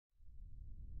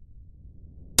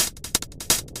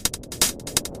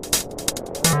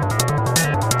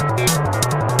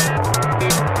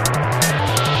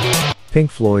Pink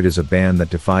Floyd is a band that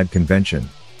defied convention,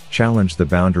 challenged the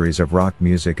boundaries of rock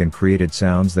music and created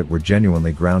sounds that were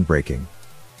genuinely groundbreaking.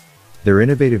 Their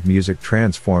innovative music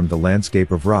transformed the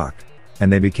landscape of rock,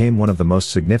 and they became one of the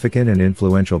most significant and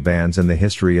influential bands in the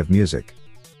history of music.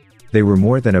 They were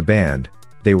more than a band,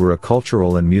 they were a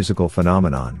cultural and musical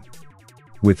phenomenon.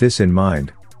 With this in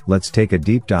mind, let's take a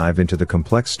deep dive into the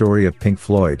complex story of Pink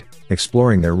Floyd,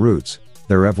 exploring their roots,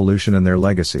 their evolution and their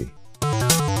legacy.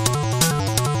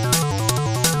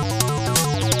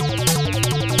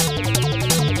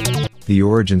 The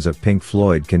origins of Pink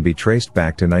Floyd can be traced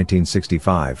back to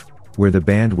 1965, where the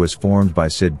band was formed by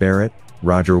Syd Barrett,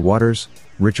 Roger Waters,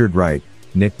 Richard Wright,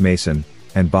 Nick Mason,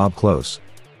 and Bob Close.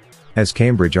 As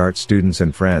Cambridge art students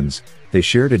and friends, they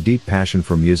shared a deep passion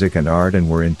for music and art and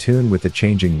were in tune with the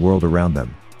changing world around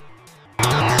them.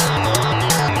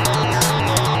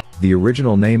 The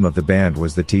original name of the band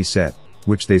was the T-Set,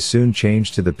 which they soon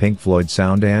changed to the Pink Floyd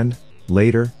sound and,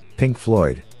 later, Pink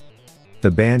Floyd. The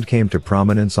band came to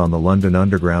prominence on the London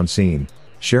underground scene,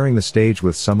 sharing the stage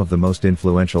with some of the most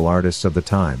influential artists of the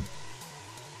time.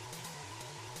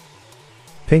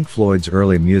 Pink Floyd's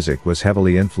early music was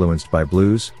heavily influenced by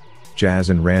blues,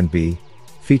 jazz and R&B,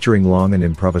 featuring long and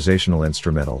improvisational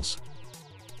instrumentals.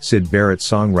 Syd Barrett's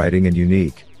songwriting and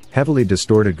unique, heavily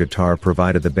distorted guitar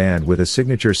provided the band with a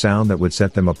signature sound that would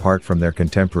set them apart from their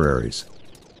contemporaries.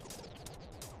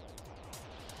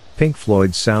 Pink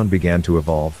Floyd's sound began to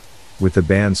evolve, with the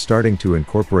band starting to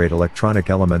incorporate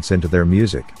electronic elements into their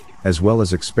music, as well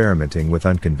as experimenting with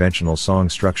unconventional song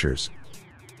structures.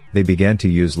 They began to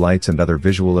use lights and other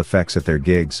visual effects at their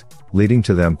gigs, leading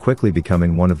to them quickly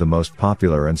becoming one of the most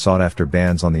popular and sought-after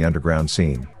bands on the underground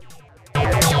scene.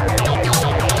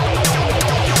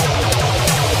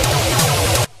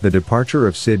 The departure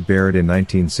of Syd Barrett in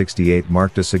 1968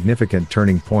 marked a significant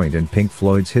turning point in Pink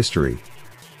Floyd's history.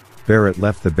 Barrett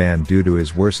left the band due to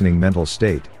his worsening mental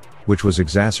state, which was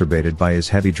exacerbated by his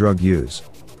heavy drug use.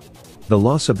 The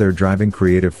loss of their driving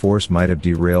creative force might have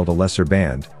derailed a lesser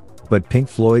band, but Pink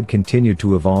Floyd continued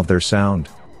to evolve their sound,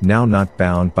 now not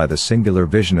bound by the singular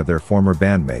vision of their former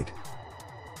bandmate.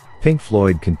 Pink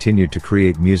Floyd continued to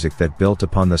create music that built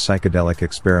upon the psychedelic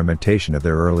experimentation of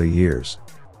their early years.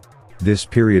 This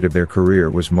period of their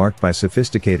career was marked by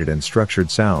sophisticated and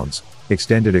structured sounds,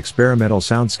 extended experimental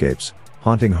soundscapes,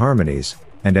 haunting harmonies,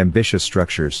 and ambitious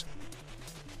structures.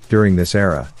 During this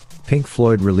era, Pink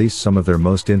Floyd released some of their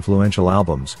most influential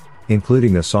albums,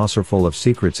 including A Saucerful of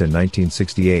Secrets in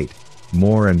 1968,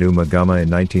 More and Uma Gumma in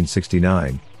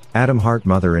 1969, Atom Heart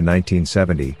Mother in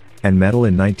 1970, and Metal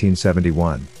in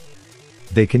 1971.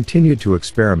 They continued to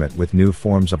experiment with new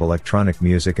forms of electronic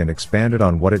music and expanded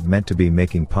on what it meant to be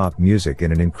making pop music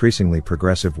in an increasingly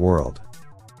progressive world.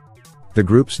 The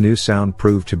group's new sound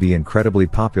proved to be incredibly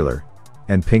popular,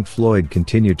 and Pink Floyd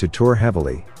continued to tour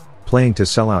heavily, playing to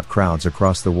sell-out crowds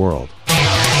across the world.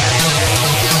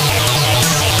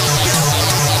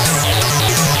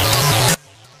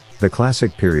 The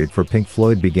classic period for Pink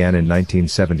Floyd began in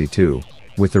 1972,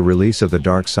 with the release of The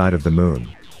Dark Side of the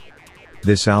Moon.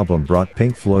 This album brought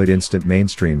Pink Floyd instant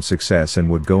mainstream success and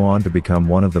would go on to become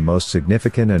one of the most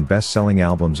significant and best-selling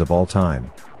albums of all time.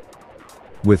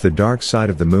 With The Dark Side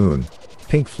of the Moon,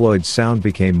 Pink Floyd's sound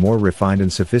became more refined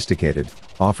and sophisticated,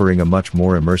 offering a much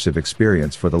more immersive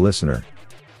experience for the listener.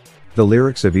 The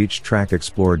lyrics of each track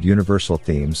explored universal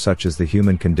themes such as the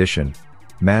human condition,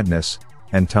 madness,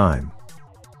 and time.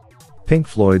 Pink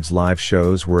Floyd's live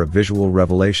shows were a visual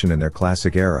revelation in their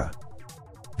classic era.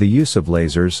 The use of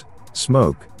lasers,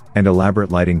 smoke, and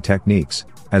elaborate lighting techniques,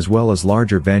 as well as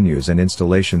larger venues and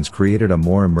installations created a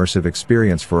more immersive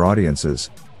experience for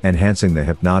audiences, enhancing the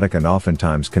hypnotic and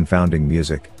oftentimes confounding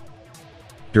music.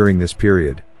 During this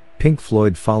period, Pink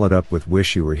Floyd followed up with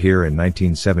Wish You Were Here in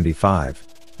 1975,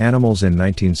 Animals in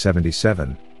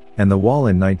 1977, and The Wall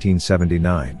in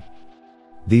 1979.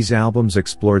 These albums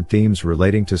explored themes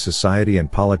relating to society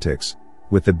and politics,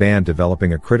 with the band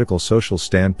developing a critical social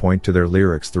standpoint to their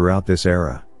lyrics throughout this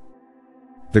era.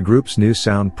 The group's new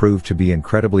sound proved to be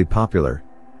incredibly popular,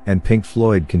 and Pink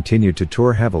Floyd continued to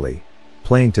tour heavily,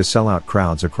 playing to sell-out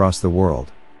crowds across the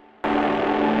world.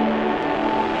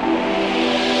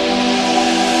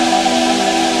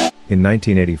 In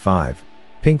 1985,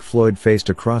 Pink Floyd faced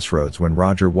a crossroads when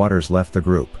Roger Waters left the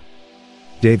group.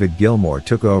 David Gilmour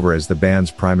took over as the band's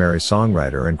primary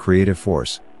songwriter and creative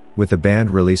force, with the band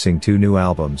releasing 2 new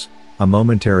albums, A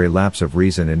Momentary Lapse of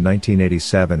Reason in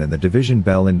 1987 and The Division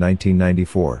Bell in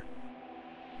 1994.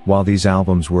 While these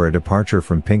albums were a departure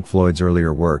from Pink Floyd's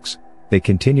earlier works, they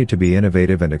continued to be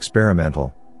innovative and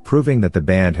experimental, proving that the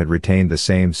band had retained the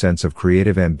same sense of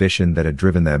creative ambition that had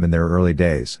driven them in their early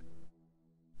days.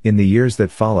 In the years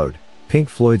that followed, Pink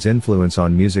Floyd's influence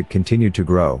on music continued to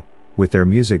grow, with their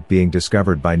music being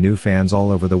discovered by new fans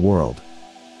all over the world.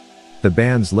 The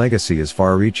band's legacy is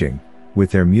far-reaching,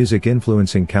 with their music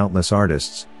influencing countless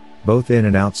artists, both in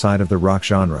and outside of the rock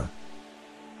genre.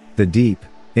 The deep,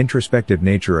 introspective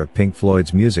nature of Pink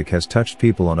Floyd's music has touched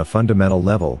people on a fundamental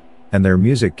level, and their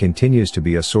music continues to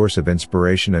be a source of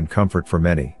inspiration and comfort for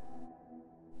many.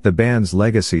 The band's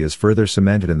legacy is further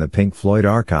cemented in the Pink Floyd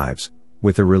archives,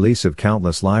 with the release of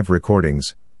countless live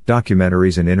recordings,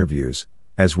 documentaries and interviews,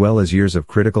 as well as years of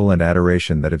critical and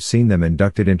adoration that have seen them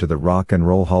inducted into the Rock and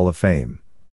Roll Hall of Fame.